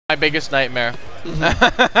my biggest nightmare.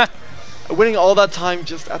 Winning all that time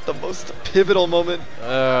just at the most pivotal moment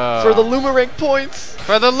for the Luma rank points.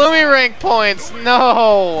 For the Lumi rank points,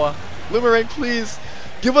 no. Luma rank, please.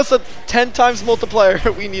 Give us a 10 times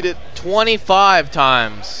multiplier. We need it. 25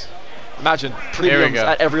 times. Imagine premiums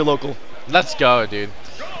at every local. Let's go, dude.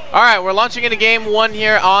 All right, we're launching into game 1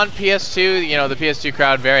 here on PS2. You know, the PS2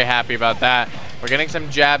 crowd very happy about that. We're getting some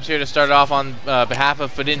jabs here to start off on behalf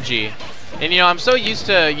of Fūrinji. And, you know, I'm so used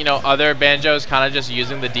to, you know, other Banjos kind of just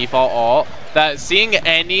using the default alt that seeing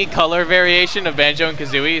any color variation of Banjo and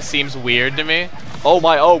Kazooie seems weird to me. Oh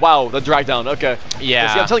wow, the drag down, okay.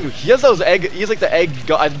 Yeah. See, I'm telling you, he has those egg, he has like the egg,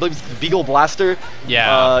 I believe it's the Beagle Blaster.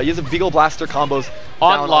 Yeah. He has a Beagle Blaster combos.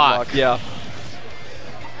 On lock. Yeah.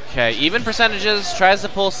 Okay, even percentages, tries to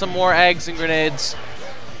pull some more eggs and grenades.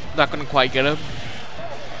 Not going to quite get him.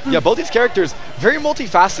 Yeah, both these characters, very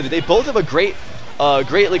multifaceted. They both have a great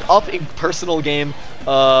like up in personal game,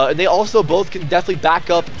 and they also both can definitely back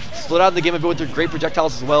up, slow down the game a bit with their great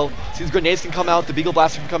projectiles as well. So these grenades can come out, the Beagle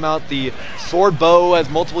Blaster can come out, the sword bow has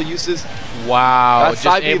multiple uses. Wow, that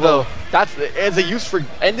side B though, that's as a use for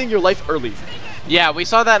ending your life early. Yeah, we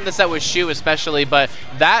saw that in the set with Shu especially, but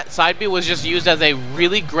that side B was just used as a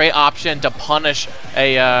really great option to punish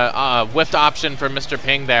a whiffed option for Mr.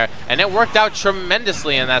 Ping there, and it worked out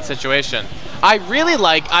tremendously in that situation. I really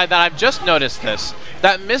like that I've just noticed this,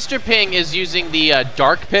 that Mr. Ping is using the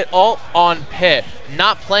Dark Pit ult on Pit,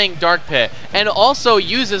 not playing Dark Pit, and also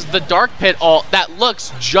uses the Dark Pit ult that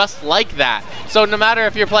looks just like that. So no matter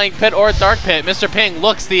if you're playing Pit or Dark Pit, Mr. Ping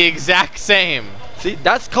looks the exact same. See,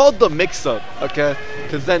 that's called the mix-up, okay?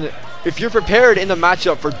 Because then if you're prepared in the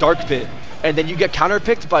matchup for Dark Pit, and then you get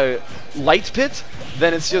counter-picked by Light Pit,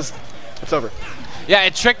 then it's over. Yeah,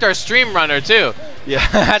 it tricked our stream runner too. Yeah.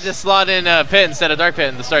 Had to slot in Pit instead of Dark Pit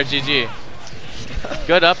in the start GG.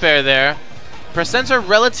 Good up air there. Percents are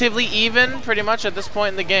relatively even pretty much at this point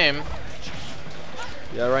in the game.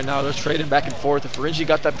 Yeah, right now they're trading back and forth. If Fūrinji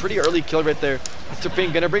got that pretty early kill right there, Mr.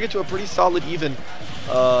 Ping gonna bring it to a pretty solid even.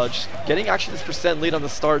 Just getting actually this percent lead on the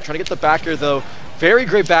start, trying to get the back air though. Very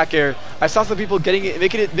great back air. I saw some people getting it,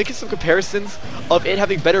 making some comparisons of it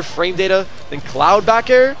having better frame data than Cloud back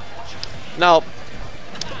air. Now,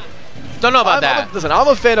 don't know about that. Listen, I'm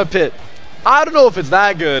a fan of Pit. I don't know if it's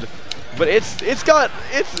that good, but it's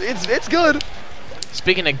good.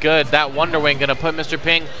 Speaking of good, that Wonder Wing gonna put Mr.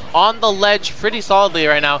 Ping on the ledge pretty solidly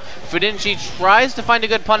right now. Fūrinji tries to find a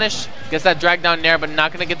good punish, gets that drag down there, but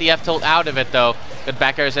not gonna get the F tilt out of it though. Good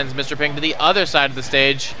back air sends Mr. Ping to the other side of the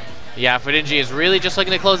stage. Yeah, Fūrinji is really just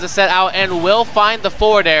looking to close the set out and will find the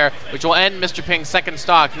forward air, which will end Mr. Ping's second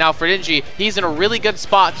stock. Now Fūrinji, he's in a really good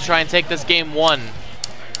spot to try and take this game 1.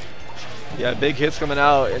 Yeah, big hits coming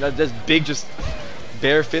out, and this big just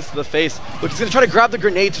bare fist to the face. Look, he's gonna try to grab the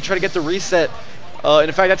grenade to try to get the reset. And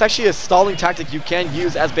in fact, that's actually a stalling tactic you can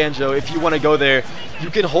use as Banjo if you want to go there.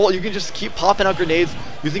 You can just keep popping out grenades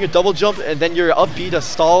using a double jump, and then your up B to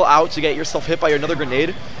stall out to get yourself hit by another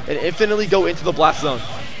grenade and infinitely go into the blast zone.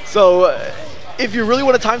 So if you really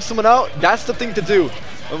want to time someone out, that's the thing to do.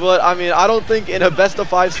 But I mean, I don't think in a best of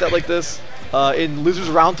 5 set like this, in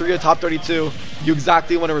losers round 3 of top 32, you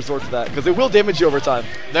exactly want to resort to that because it will damage you over time.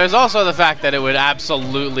 There's also the fact that it would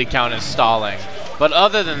absolutely count as stalling. But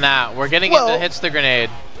other than that, we're getting into hits the grenade.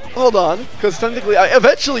 Hold on, because technically,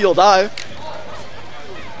 eventually you'll die.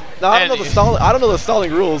 Now I don't know the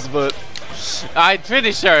stalling rules, but I'm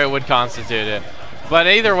pretty sure it would constitute it. But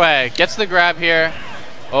either way, gets the grab here.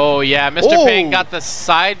 Oh yeah, Mr. Ping got the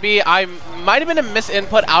side B. I might have been a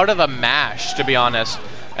misinput out of a mash, to be honest.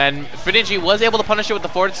 And Fūrinji was able to punish it with the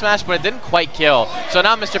forward smash, but it didn't quite kill. So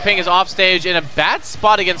now Mr. Ping is off stage in a bad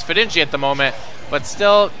spot against Fūrinji at the moment. But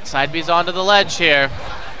still, side B's onto the ledge here.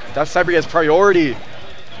 That side B has priority.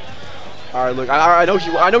 All right, look, I know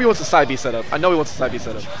he wants a side B setup. I know he wants a side B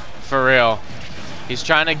setup. For real. He's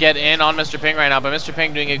trying to get in on Mr. Ping right now, but Mr.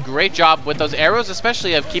 Ping doing a great job with those arrows,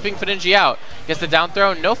 especially of keeping Fūrinji out. Gets the down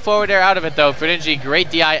throw, no forward air out of it though. Fūrinji, great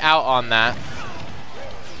DI out on that.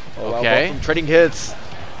 Okay. Well, from trading hits,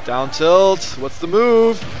 down tilt. What's the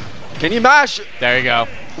move? Can you mash? There you go.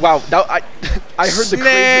 Wow, that, I heard the craziest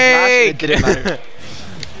mash and it didn't matter.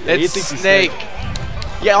 It's Snake.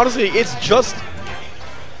 Yeah, honestly, it's just...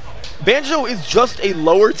 Banjo is just a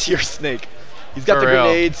lower tier Snake. He's got the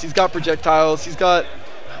grenades, he's got projectiles, he's got...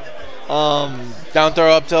 down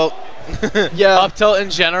throw, up tilt. Yeah. Up tilt in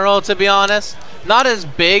general, to be honest. Not as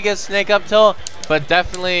big as Snake up tilt, but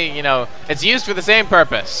definitely, you know, it's used for the same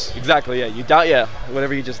purpose. Exactly, yeah.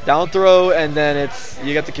 Whatever, you just down throw, and then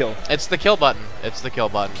you get the kill. It's the kill button. It's the kill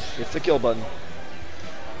button. It's the kill button.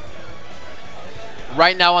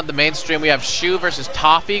 Right now on the main stream, we have Shu versus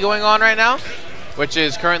Toffee going on right now. which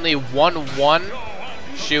is currently 1-1.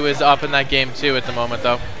 Shu is up in that game too at the moment,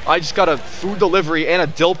 though. I just got a food delivery and a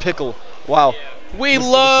dill pickle. Wow. We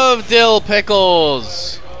love dill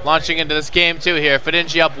pickles. Launching into this game too here.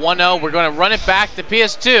 Fūrinji up 1-0. We're going to run it back to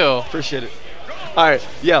PS2. Appreciate it. All right.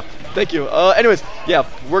 Yeah. Thank you. Anyways, yeah,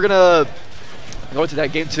 we're going to go into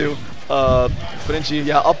that game too. Fūrinji,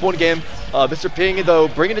 yeah, up 1 game. Mr. Ping, though,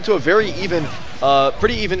 bringing it to a very even,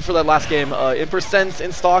 pretty even for that last game. In percents,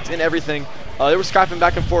 in stocks, in everything. They were scrapping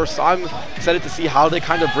back and forth, so I'm excited to see how they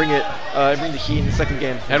kind of bring it, bring the heat in the second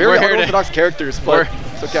game. And very unorthodox characters, but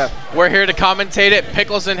it's okay. We're here to commentate it,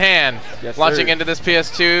 pickles in hand. Yes, Launching sir. into this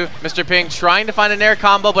PS2, Mr. Ping trying to find an air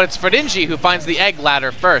combo, but it's Fūrinji who finds the egg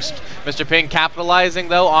ladder first. Mr. Ping capitalizing,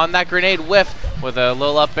 though, on that grenade whiff with a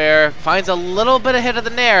little up air. Finds a little bit of hit of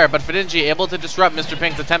the nair, but Fūrinji able to disrupt Mr.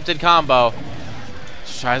 Ping's attempted combo.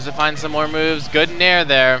 Tries to find some more moves. Good nair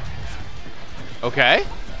there. Okay.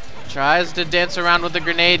 Tries to dance around with the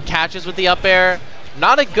grenade, catches with the up air.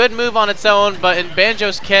 Not a good move on its own, but in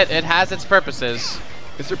Banjo's kit, it has its purposes.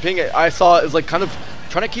 Mr. Ping, I saw, is like kind of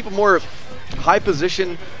trying to keep a more high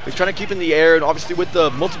position. He's trying to keep in the air, and obviously with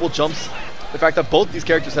the multiple jumps, the fact that both these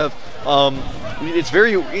characters have,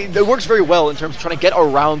 it works very well in terms of trying to get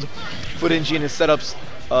around Fūrinji and his setups.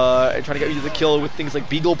 And trying to get you the kill with things like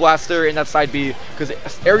Beagle Blaster in that side B, because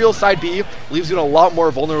aerial side B leaves you in a lot more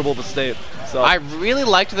vulnerable of a state. So I really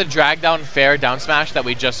liked the drag down fair down smash that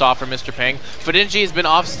we just saw from Mr. Ping. Fūrinji has been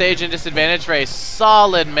off stage and disadvantaged for a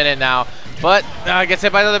solid minute now, but gets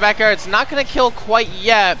hit by the back air. It's not going to kill quite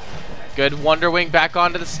yet. Good Wonder Wing back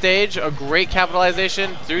onto the stage. A great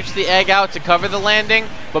capitalization. Threw the egg out to cover the landing,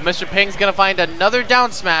 but Mr. Ping's going to find another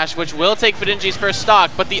down smash, which will take Fūrinji's first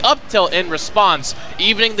stock, but the up tilt in response,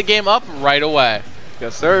 evening the game up right away.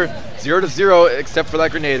 Yes, sir. 0-0, except for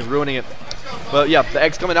that grenade, ruining it. But yeah, the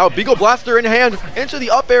egg's coming out. Beagle Blaster in hand, into the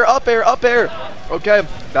up air, up air, up air. Okay,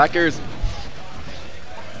 back airs.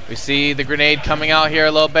 We see the grenade coming out here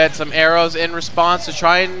a little bit. Some arrows in response to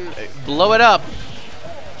try and blow it up.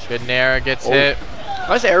 Good nair, gets hit.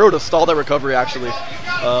 Nice arrow to stall that recovery, actually.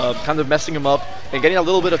 Kind of messing him up and getting a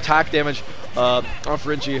little bit of tack damage on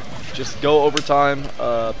Fūrinji. Just go overtime.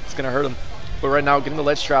 It's going to hurt him. But right now, getting the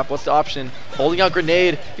ledge trap. What's the option? Holding out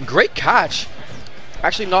grenade. Great catch.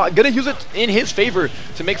 Actually, not going to use it in his favor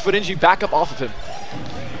to make Fūrinji back up off of him.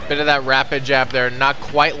 Bit of that rapid jab there, not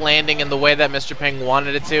quite landing in the way that Mr. Ping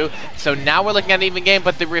wanted it to. So now we're looking at an even game,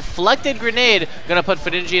 but the reflected grenade going to put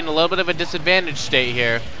Fūrinji in a little bit of a disadvantaged state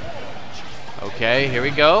here. Okay, here we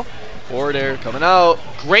go. Forward air coming out.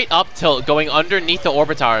 Great up tilt going underneath the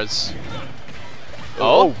orbitars.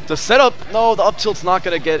 Oh, the setup. No, the up tilt's not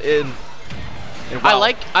going to get in. And wow.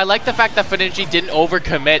 I like the fact that Fūrinji didn't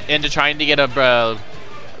overcommit into trying to get a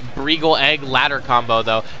Breagle Egg ladder combo,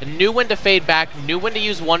 though. Knew when to fade back, knew when to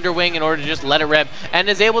use Wonder Wing in order to just let it rip, and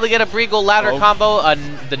is able to get a Breagle ladder combo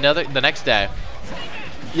the next day.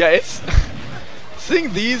 Yeah, it's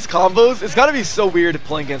seeing these combos, it's got to be so weird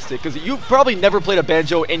playing against it, because you've probably never played a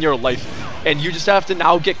Banjo in your life, and you just have to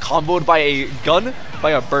now get comboed by a gun,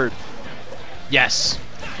 by a bird. Yes.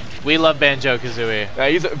 We love Banjo Kazooie. Yeah,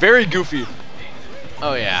 he's very goofy.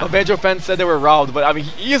 Oh, yeah. Some Banjo fans said they were robbed, but I mean,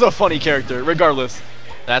 he is a funny character, regardless.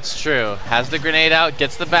 That's true. Has the grenade out,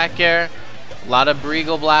 gets the back air. A lot of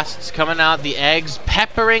Breagle blasts coming out. The eggs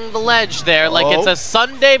peppering the ledge there like it's a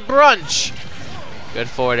Sunday brunch. Good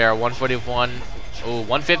forward air, 141. Ooh,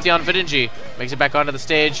 150 on Fūrinji. Makes it back onto the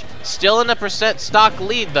stage. Still in a percent stock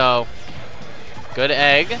lead, though. Good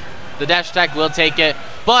egg. The dash attack will take it.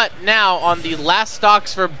 But now, on the last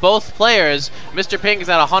stocks for both players, Mr. Ping is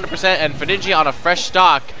at 100% and Fūrinji on a fresh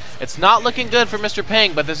stock. It's not looking good for Mr.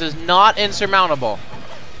 Ping, but this is not insurmountable.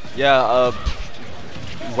 Yeah,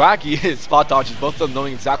 wacky spot dodges, both of them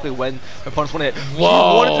knowing exactly when opponents want to hit.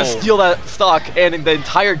 Whoa. He wanted to steal that stock, and in the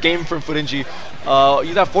entire game from Fūrinji,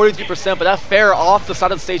 he's at 43%, but that fair off the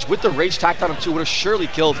side of the stage with the rage tacked on him too would have surely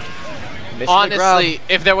killed. Honestly,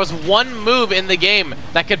 if there was one move in the game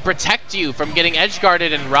that could protect you from getting edge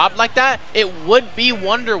guarded and robbed like that, it would be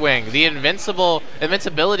Wonder Wing, the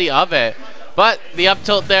invincibility of it. But the up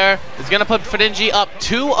tilt there is going to put Fūrinji up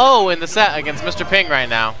 2-0 in the set against Mr. Ping right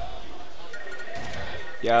now.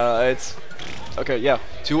 Yeah, it's okay. Yeah,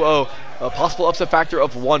 2-0. A possible upset factor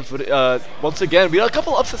of 1. Once again, we got a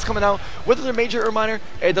couple upsets coming out. Whether they're major or minor,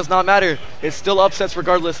 it does not matter. It's still upsets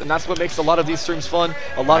regardless, and that's what makes a lot of these streams fun,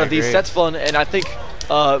 a lot of these sets fun. And I think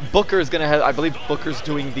Booker is gonna have. I believe Booker's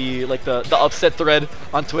doing the upset thread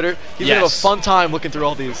on Twitter. He's gonna have a fun time looking through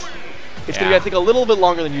all these. It's gonna be, I think, a little bit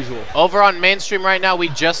longer than usual. Over on mainstream right now, we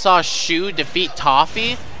just saw Shu defeat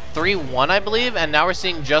Toffee. 3-1, I believe, and now we're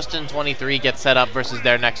seeing Justin 23 get set up versus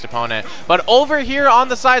their next opponent. But over here on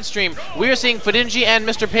the side stream, we are seeing Fūrinji and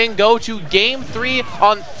Mr. Ping go to Game 3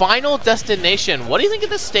 on Final Destination. What do you think of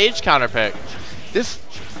this stage counter pick? This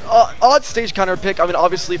odd stage counter pick. I mean,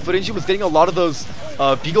 obviously, Fūrinji was getting a lot of those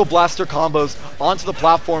Beagle Blaster combos onto the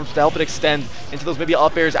platforms to help it extend into those maybe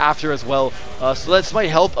up airs after as well. So this might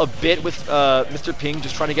help a bit with Mr. Ping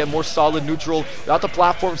just trying to get more solid neutral without the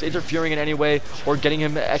platforms interfering in any way or getting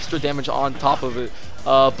him extra damage on top of it.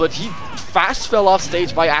 But he fast fell off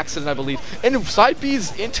stage by accident, I believe. And side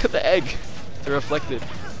B's into the egg to reflect it.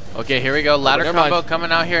 Okay, here we go. Ladder combo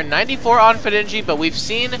coming out here. 94 on Fūrinji, but we've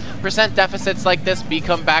seen percent deficits like this be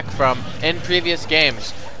come back from in previous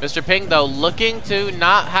games. Mr. Ping, though, looking to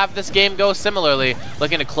not have this game go similarly,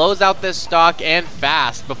 looking to close out this stock and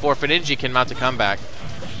fast before Fūrinji can mount a comeback.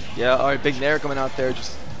 Yeah, all right, big Nair coming out there,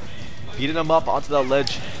 just beating him up onto that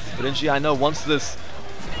ledge. Fūrinji, I know, wants this.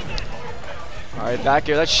 All right, back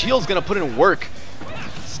here. That shield's going to put in work.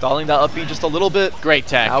 Stalling that up B just a little bit. Great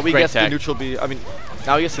tech. Now he gets the neutral B. I mean,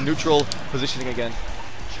 now he gets the neutral positioning again.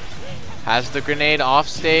 Has the grenade off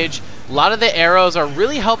stage. A lot of the arrows are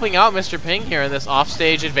really helping out Mr. Ping here in this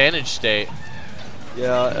off-stage advantage state.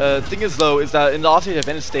 Yeah, the thing is, though, is that in the off-stage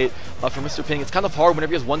advantage state for Mr. Ping, it's kind of hard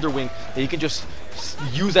whenever he has Wonder Wing that he can just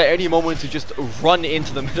use at any moment to just run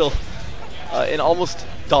into the middle and almost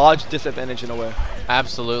dodge disadvantage in a way.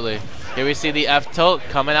 Absolutely. Here we see the F-tilt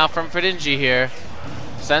coming out from Fūrinji here.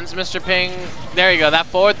 Sends Mr. Ping. There you go. That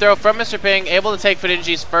forward throw from Mr. Ping, able to take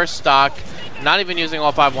Fūrinji's first stock. Not even using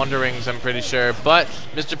all 5 Wonder Rings, I'm pretty sure. But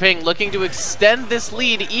Mr. Ping looking to extend this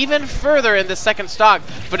lead even further in the second stock.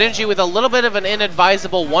 Fūrinji with a little bit of an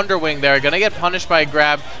inadvisable Wonder Wing there. Going to get punished by a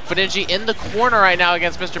grab. Fūrinji in the corner right now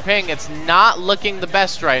against Mr. Ping. It's not looking the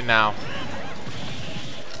best right now.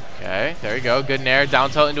 Okay, there you go. Good Nair.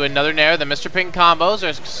 Down tilt into another Nair. The Mr. Ping combos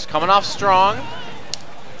are coming off strong.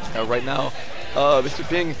 Right now, Mr.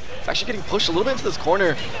 Ping is actually getting pushed a little bit into this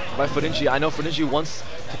corner by Fūrinji. I know Fūrinji wants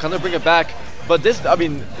to kind of bring it back, but this down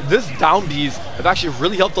Bs have actually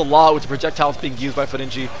really helped a lot with the projectiles being used by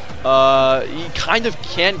Fūrinji. He kind of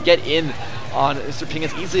can't get in on Mr. Ping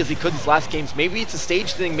as easily as he could these last games. Maybe it's a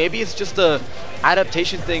stage thing, maybe it's just a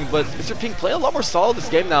adaptation thing, but Mr. Ping playing a lot more solid this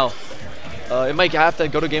game now. It might have to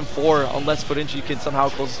go to game 4 unless Fūrinji can somehow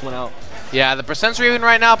close this one out. Yeah, the percents are even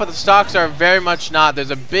right now, but the stocks are very much not.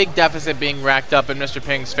 There's a big deficit being racked up in Mr.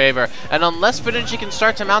 Ping's favor. And unless Fūrinji can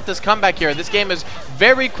start to mount this comeback here, this game is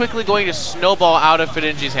very quickly going to snowball out of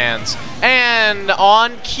Fūrinji's hands. And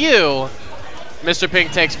on cue, Mr. Ping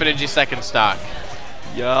takes Fūrinji's second stock.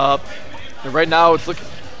 Yup. And right now it's looking...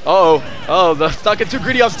 Oh, the stock get too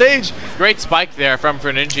greedy off stage. Great spike there from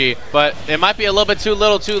Fūrinji, but it might be a little bit too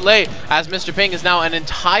little too late as Mr. Ping is now an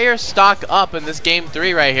entire stock up in this game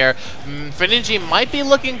 3 right here. Fūrinji might be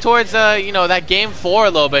looking towards, that game 4 a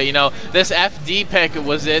little bit. This FD pick,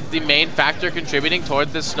 was it the main factor contributing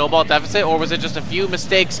towards this snowball deficit, or was it just a few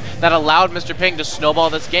mistakes that allowed Mr. Ping to snowball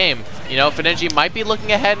this game? Fūrinji might be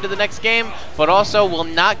looking ahead into the next game, but also will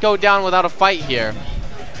not go down without a fight here.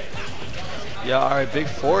 Yeah, all right, big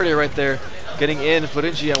forward here right there. Getting in,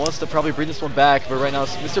 Fūrinji wants to probably bring this one back, but right now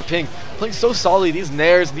Mr. Ping playing so solidly. These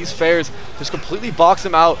Nairs, these Fairs, just completely box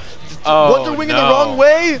him out. Wonder Wing in the wrong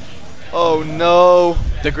way. Oh no.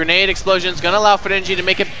 The grenade explosion is going to allow Fūrinji to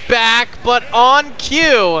make it back, but on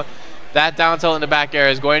cue, that down tilt in the back air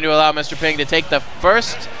is going to allow Mr. Ping to take the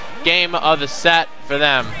first game of the set for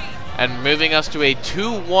them, and moving us to a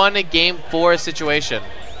 2-1 game 4 situation.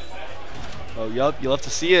 Oh, yup, you'll have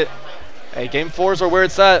to see it. Hey, game 4s are where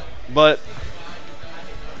it's at, but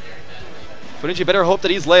Fūrinji better hope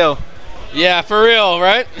that he's Leo. Yeah, for real,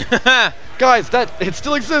 right? Guys, it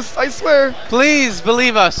still exists, I swear. Please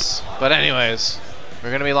believe us. But anyways, we're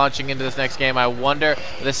going to be launching into this next game. I wonder,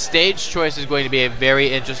 the stage choice is going to be a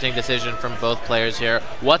very interesting decision from both players here.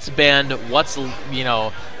 What's banned, what's,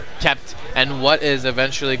 kept, and what is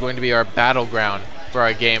eventually going to be our battleground for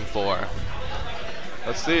our game 4.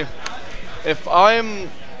 Let's see. If I'm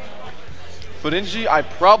Fūrinji, I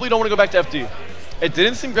probably don't want to go back to FD. It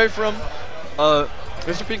didn't seem great for him.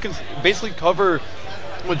 Mr. Ping can basically cover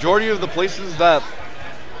the majority of the places that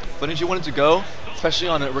Fūrinji wanted to go, especially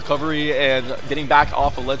on recovery and getting back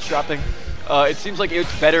off of ledge trapping. It seems like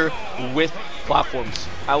it's better with platforms,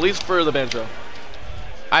 at least for the Banjo.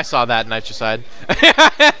 I saw that, Nitrocide.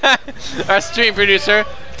 Our stream producer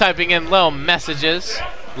typing in little messages.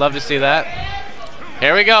 Love to see that.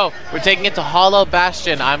 Here we go. We're taking it to Hollow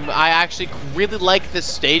Bastion. I actually really like this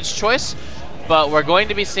stage choice, but we're going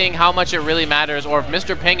to be seeing how much it really matters, or if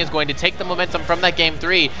Mr. Ping is going to take the momentum from that game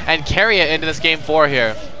 3 and carry it into this game 4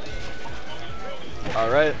 here. All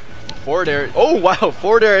right. Forward air. Oh, wow.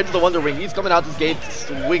 Forward air into the Wonder Wing. He's coming out this gate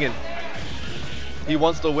swinging. He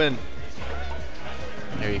wants to win.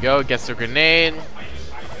 There you go. Gets the grenade.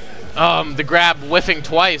 The grab whiffing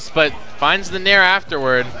twice, but finds the nair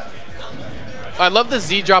afterward. I love the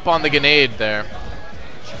Z drop on the grenade there.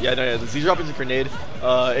 Yeah, no, yeah. The Z drop into grenade.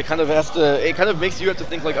 It kind of makes you have to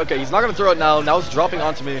think like, okay, he's not gonna throw it now. Now it's dropping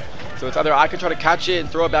onto me. So it's either I can try to catch it and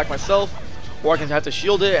throw it back myself, or I can have to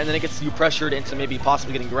shield it, and then it gets you pressured into maybe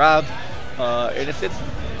possibly getting grabbed. And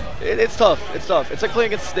it's tough. It's tough. It's like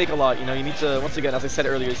playing against Snake a lot. You know, you need to, once again, as I said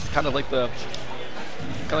earlier, it's kind of like the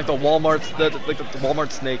Walmart, the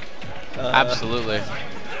Walmart Snake. Absolutely.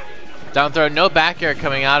 Down throw, no back air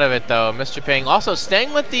coming out of it though. Mr. Ping also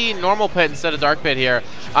staying with the normal pit instead of dark pit here.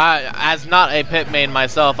 As not a pit main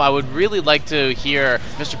myself, I would really like to hear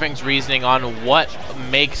Mr. Ping's reasoning on what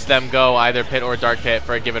makes them go either pit or dark pit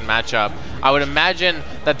for a given matchup. I would imagine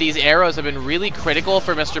that these arrows have been really critical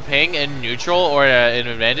for Mr. Ping in neutral or in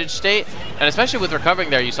advantage state, and especially with recovering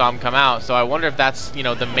there, you saw him come out. So I wonder if that's, you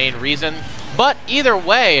know, the main reason. But either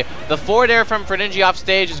way, the forward air from Fūrinji off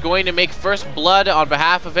stage is going to make first blood on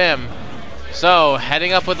behalf of him. So,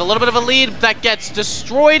 heading up with a little bit of a lead that gets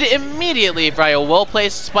destroyed immediately by a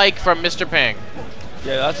well-placed spike from Mr. Ping.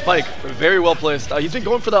 Yeah, that spike, very well placed. He's been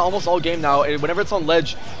going for that almost all game now, and whenever it's on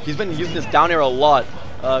ledge, he's been using this down air a lot.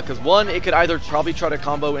 Because one, it could either probably try to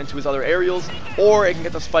combo into his other aerials, or it can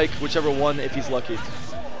get the spike, whichever one, if he's lucky.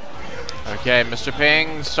 Okay, Mr.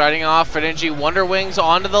 Ping starting off, Fūrinji Wonder Wings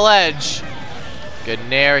onto the ledge. Good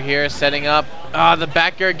nair here, setting up. The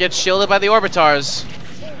back air gets shielded by the Orbitars.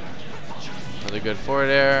 Really good forward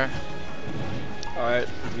air. Alright,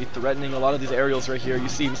 he's threatening a lot of these aerials right here. You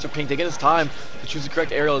see Mr. Ping taking his time to choose the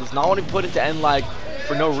correct aerial. Does not want to put into end lag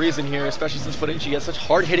for no reason here, especially since Fūrinji has such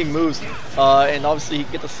hard-hitting moves. And obviously you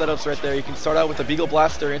can get the setups right there. You can start out with the Beagle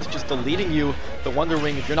Blaster into just deleting you, the Wonder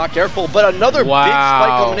Wing, if you're not careful. But another big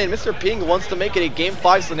spike coming in. Mr. Ping wants to make it a Game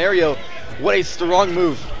 5 scenario. What a strong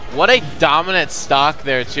move. What a dominant stock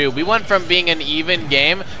there, too. We went from being an even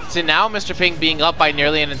game to now Mr. Ping being up by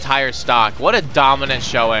nearly an entire stock. What a dominant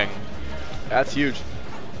showing. That's huge.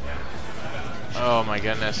 Oh, my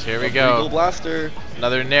goodness. Here we go. Beagle Blaster.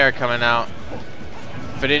 Another nair coming out.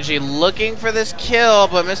 Fūrinji looking for this kill,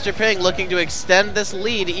 but Mr. Ping looking to extend this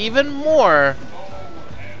lead even more.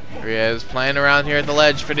 Here he is, playing around here at the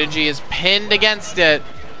ledge. Fūrinji is pinned against it.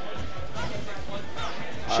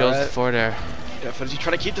 Shields the forward air. Yeah, Fūrinji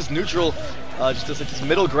trying to keep this neutral, just this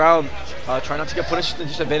middle ground, trying not to get punished in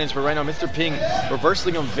disadvantage, but right now Mr. Ping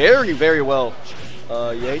reversing him very, very well.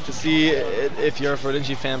 You hate to see it if you're a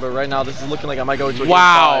Fūrinji fan, but right now this is looking like I might go into a Game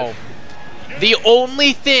 5. The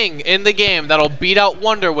only thing in the game that'll beat out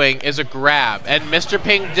Wonder Wing is a grab, and Mr.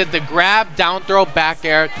 Ping did the grab, down throw, back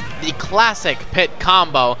air, the classic pit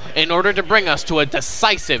combo in order to bring us to a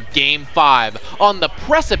decisive Game 5 on the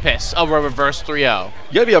precipice of a reverse 3-0.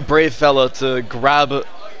 You gotta be a brave fella to grab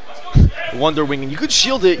Wonder Wing, and you could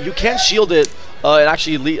shield it. You can shield it and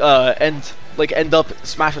actually end up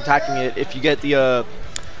smash attacking it if you get the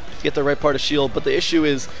right part of shield. But the issue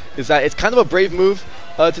is that it's kind of a brave move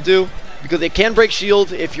to do, because it can break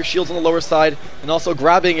shield if your shield's on the lower side, and also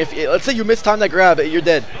grabbing, if let's say you mistime that grab, you're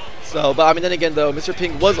dead. So, but I mean, then again though, Mr.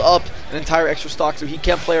 Ping was up an entire extra stock, so he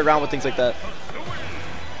can't play around with things like that.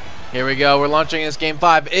 Here we go, we're launching this Game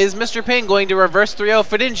 5. Is Mr. Ping going to reverse 3-0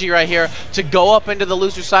 Fūrinji right here to go up into the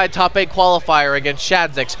loser side top 8 qualifier against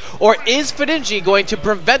Shadzix? Or is Fūrinji going to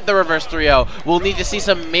prevent the reverse 3-0? We'll need to see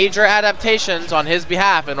some major adaptations on his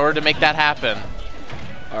behalf in order to make that happen.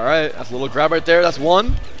 Alright, that's a little grab right there, that's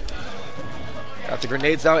one. Got the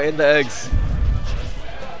grenades out in the eggs.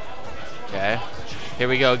 Okay, here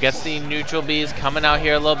we go, gets the neutral bees coming out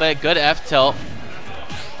here a little bit. Good F-tilt.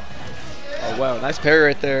 Oh wow, nice parry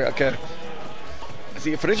right there. Okay.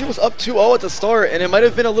 See, Fūrinji was up 2-0 at the start, and it might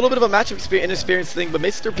have been a little bit of a matchup inexperience thing, but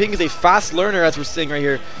Mr. Ping is a fast learner, as we're seeing right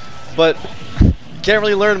here. But you can't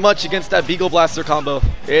really learn much against that Beagle Blaster combo.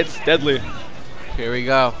 It's deadly. Here we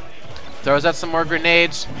go. Throws out some more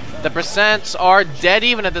grenades. The percents are dead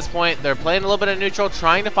even at this point. They're playing a little bit of neutral,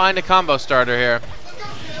 trying to find a combo starter here.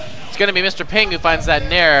 It's going to be Mr. Ping who finds that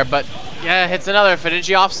nair, but yeah, hits another.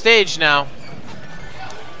 Fūrinji off stage now.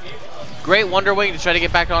 Great Wonder Wing to try to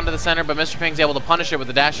get back onto the center, but Mr. Ping's able to punish it with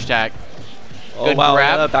the dash attack. Oh wow,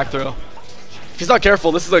 grab. Back throw. If he's not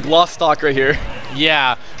careful, this is like lost stock right here.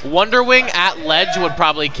 Yeah, Wonder Wing at ledge would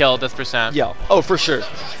probably kill this percent. Yeah, oh for sure.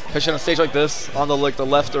 Especially on a stage like this, on the the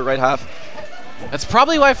left or right half. That's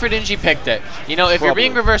probably why Fūrinji picked it. You know, if you're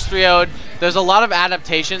being reverse 3-0'd, there's a lot of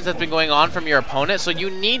adaptations that's been going on from your opponent, so you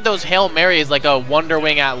need those Hail Marys like a Wonder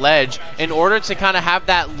Wing at ledge in order to kind of have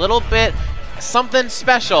that little bit something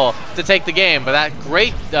special to take the game. But that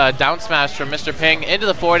great down smash from Mr. Ping into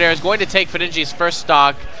the forward air is going to take Fūrinji's first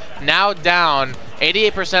stock. Now down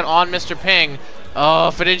 88% on Mr. Ping.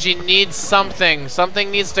 Oh, Fūrinji needs something.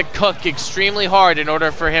 Something needs to cook extremely hard in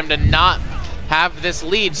order for him to not have this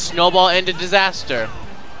lead snowball into disaster.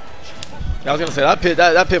 I was gonna say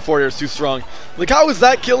that pit forward air is too strong. Like, how is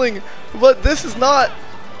that killing? But this is not.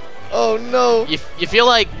 Oh no. You feel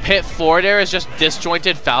like pit forward air is just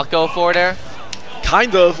disjointed Falco forward air?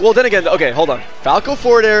 Kind of. Well, then again, okay, hold on. Falco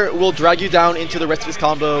forward air will drag you down into the rest of his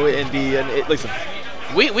combo and be listen.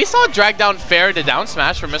 We saw drag down fair to down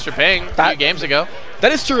smash from Mr. Ping a few games ago.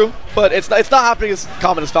 That is true, but it's not happening as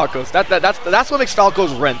common as Falco's. That's what makes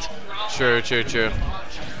Falco's rent. True.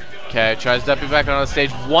 Okay, tries to be back on the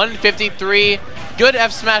stage. 153. Good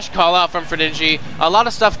F smash call out from Fūrinji. A lot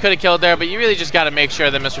of stuff could have killed there, but you really just got to make sure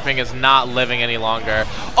that Mr. Ping is not living any longer.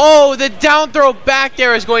 Oh, the down throw back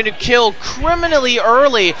there is going to kill criminally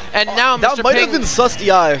early, and now Mr. Ping. That might have been sus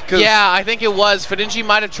DI. Yeah, I think it was. Fūrinji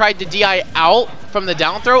might have tried to DI out from the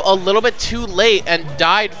down throw a little bit too late and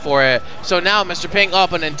died for it. So now Mr. Ping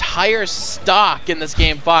up an entire stock in this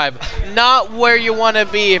game 5. Not where you want to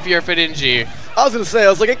be if you're Fūrinji. I was going to say, I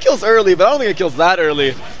was like, it kills early, but I don't think it kills that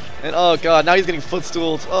early. And oh god, now he's getting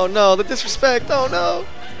footstooled. Oh no, the disrespect, oh no.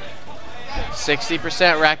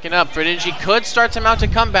 60% racking up. Fūrinji could start to mount a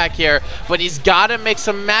comeback here, but he's got to make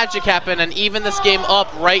some magic happen and even this game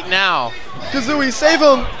up right now. Kazooie, save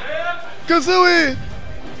him! Kazooie!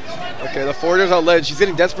 Okay, the forward air's out ledge. He's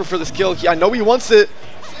getting desperate for this kill. I know he wants it.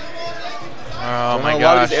 Oh my gosh. A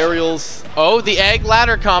lot of these aerials. Oh, the egg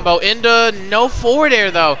ladder combo into no forward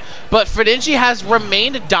air though. But Fūrinji has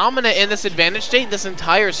remained dominant in this advantage state this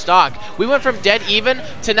entire stock. We went from dead even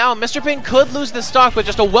to now Mr. Ping could lose this stock with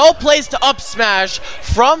just a well-placed up smash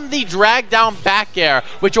from the drag down back air,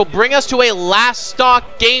 which will bring us to a last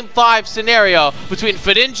stock game 5 scenario between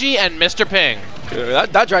Fūrinji and Mr. Ping.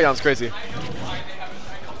 That drag down's crazy.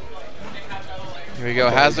 Here we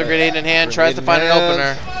go, has the grenade in hand, tries to find an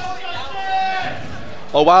opener.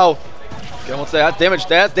 Oh wow. Okay, what's that? That's damage.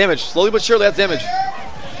 That's damage. Slowly but surely, that's damage.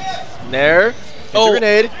 Nair. Oh,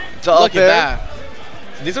 grenade. To look at that.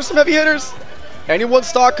 These are some heavy hitters. Any one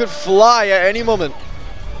stock could fly at any moment.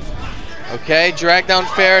 Okay, drag down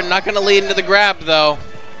fair. Not going to lead into the grab though.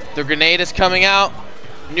 The grenade is coming out.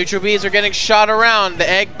 Neutral bees are getting shot around. The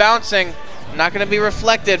egg bouncing. Not going to be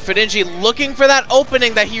reflected. Fūrinji looking for that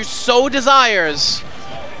opening that he so desires.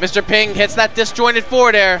 Mr. Ping hits that disjointed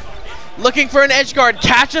forward air. Looking for an edge guard,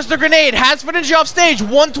 catches the grenade, has Fūrinji off stage,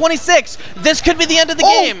 126. This could be the end of the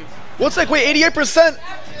game. One sec, wait, 88%.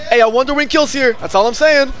 Hey, a Wonder Wing kills here. That's all I'm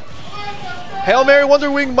saying. Hail Mary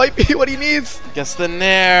Wonder Wing might be what he needs. Gets the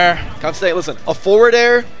Nair. I'm saying, listen, a forward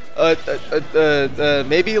air,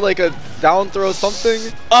 maybe like a down throw something.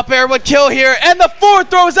 Up air would kill here, and the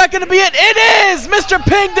forward throw, is that going to be it? It is! Mr.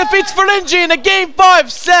 Ping defeats Fūrinji in a game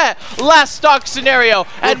 5 set. Last stock scenario,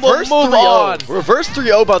 and we'll move on. Reverse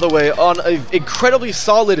 3-0, by the way, on an incredibly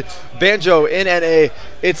solid Banjo in NA.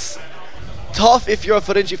 It's tough if you're a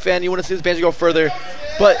Fūrinji fan, you want to see this Banjo go further,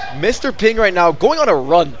 but Mr. Ping right now going on a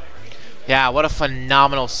run. Yeah, what a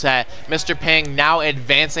phenomenal set. Mr. Ping now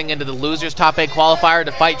advancing into the losers top 8 qualifier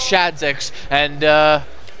to fight Shadzix, and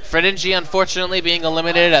Fūrinji unfortunately being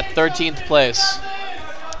eliminated at 13th place.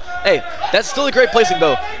 Hey, that's still a great placing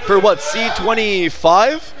though. For what,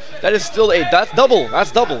 C25? That is still that's double.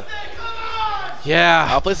 That's double. Yeah.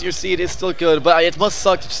 Outplacing your seed is still good, but it must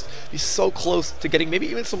suck to just be so close to getting maybe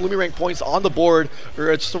even some Lumi rank points on the board,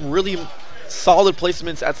 or just some really solid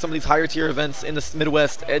placements at some of these higher tier events in the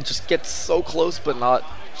Midwest, and just get so close but not.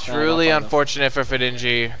 Truly unfortunate for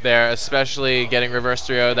Fūrinji there, especially getting reverse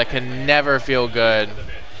 3-0. That can never feel good.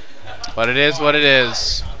 But it is what it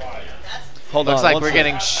is. Looks like we're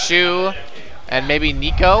getting Shu and maybe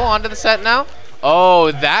Nico onto the set now.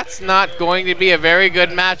 Oh, that's not going to be a very good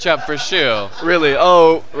matchup for Shu. Really?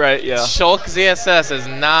 Oh, right, yeah. Shulk ZSS is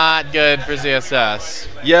not good for ZSS.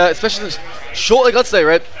 Yeah, especially since Shulk, like let's say,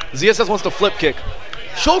 right, ZSS wants to flip kick.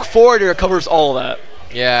 Shulk forward air covers all of that.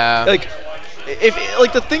 Yeah. Like,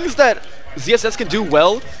 like the things that ZSS can do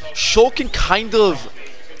well, Shulk can kind of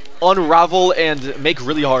unravel and make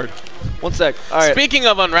really hard. One sec. All right. Speaking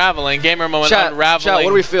of unraveling, gamer moment unraveling. Chat, what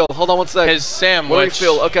do we feel? Hold on one sec. His sandwich. What do we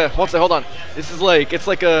feel? Okay, one sec. Hold on. This is like it's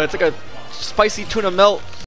like a spicy tuna melt.